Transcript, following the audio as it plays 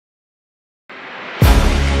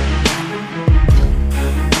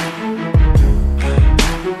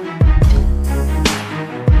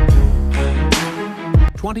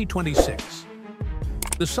2026.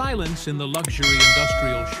 The silence in the luxury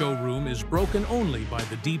industrial showroom is broken only by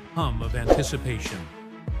the deep hum of anticipation.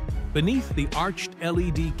 Beneath the arched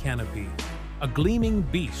LED canopy, a gleaming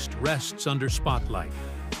beast rests under spotlight,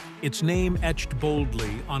 its name etched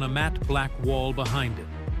boldly on a matte black wall behind it.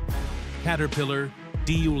 Caterpillar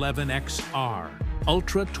D11X-R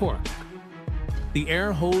UltraTorque. The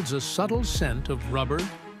air holds a subtle scent of rubber,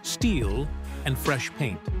 steel, and fresh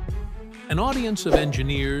paint. An audience of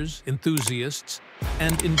engineers, enthusiasts,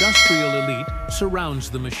 and industrial elite surrounds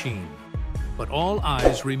the machine, but all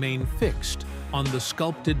eyes remain fixed on the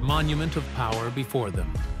sculpted monument of power before them.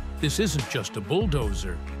 This isn't just a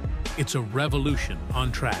bulldozer, it's a revolution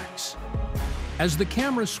on tracks. As the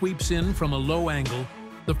camera sweeps in from a low angle,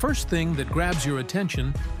 the first thing that grabs your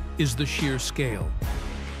attention is the sheer scale.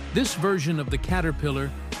 This version of the Caterpillar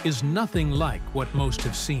is nothing like what most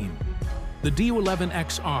have seen. The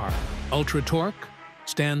D11X-R UltraTorque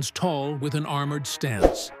stands tall with an armored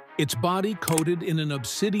stance, its body coated in an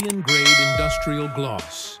obsidian-grade industrial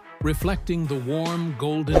gloss, reflecting the warm,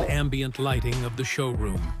 golden ambient lighting of the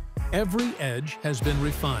showroom. Every edge has been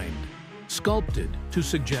refined, sculpted to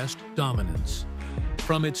suggest dominance.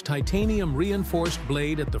 From its titanium-reinforced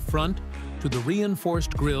blade at the front to the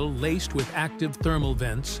reinforced grille laced with active thermal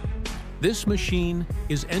vents, this machine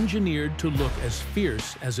is engineered to look as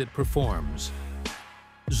fierce as it performs.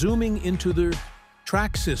 Zooming into the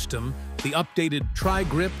track system, the updated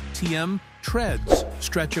Tri-Grip TM treads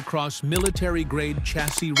stretch across military-grade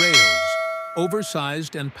chassis rails,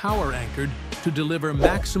 oversized and power-anchored to deliver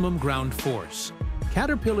maximum ground force.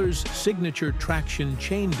 Caterpillar's signature traction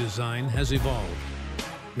chain design has evolved,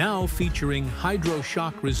 now featuring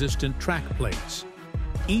hydro-shock-resistant track plates,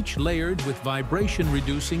 each layered with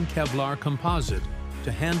vibration-reducing Kevlar composite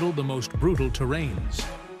to handle the most brutal terrains.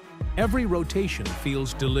 Every rotation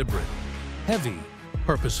feels deliberate, heavy,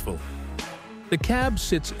 purposeful. The cab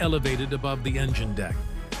sits elevated above the engine deck,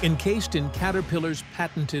 encased in Caterpillar's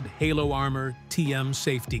patented Halo Armor TM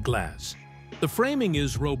safety glass. The framing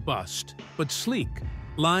is robust but sleek,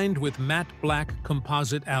 lined with matte black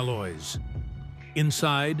composite alloys.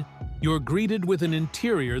 Inside, you're greeted with an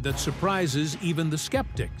interior that surprises even the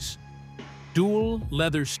skeptics. Dual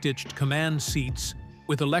leather-stitched command seats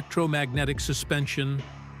with electromagnetic suspension,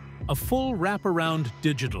 a full wraparound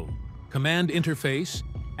digital command interface,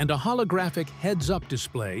 and a holographic heads-up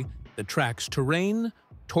display that tracks terrain,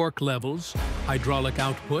 torque levels, hydraulic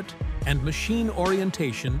output, and machine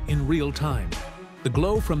orientation in real time. The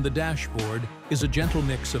glow from the dashboard is a gentle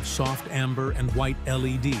mix of soft amber and white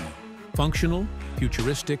LED, functional,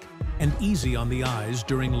 futuristic, and easy on the eyes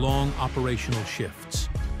during long operational shifts.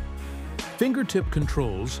 Fingertip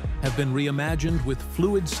controls have been reimagined with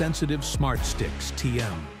fluid-sensitive smart sticks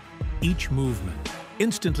TM. Each movement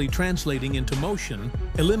instantly translating into motion,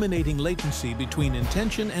 eliminating latency between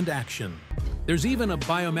intention and action. There's even a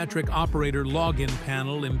biometric operator login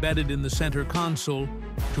panel embedded in the center console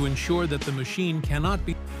to ensure that the machine cannot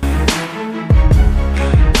be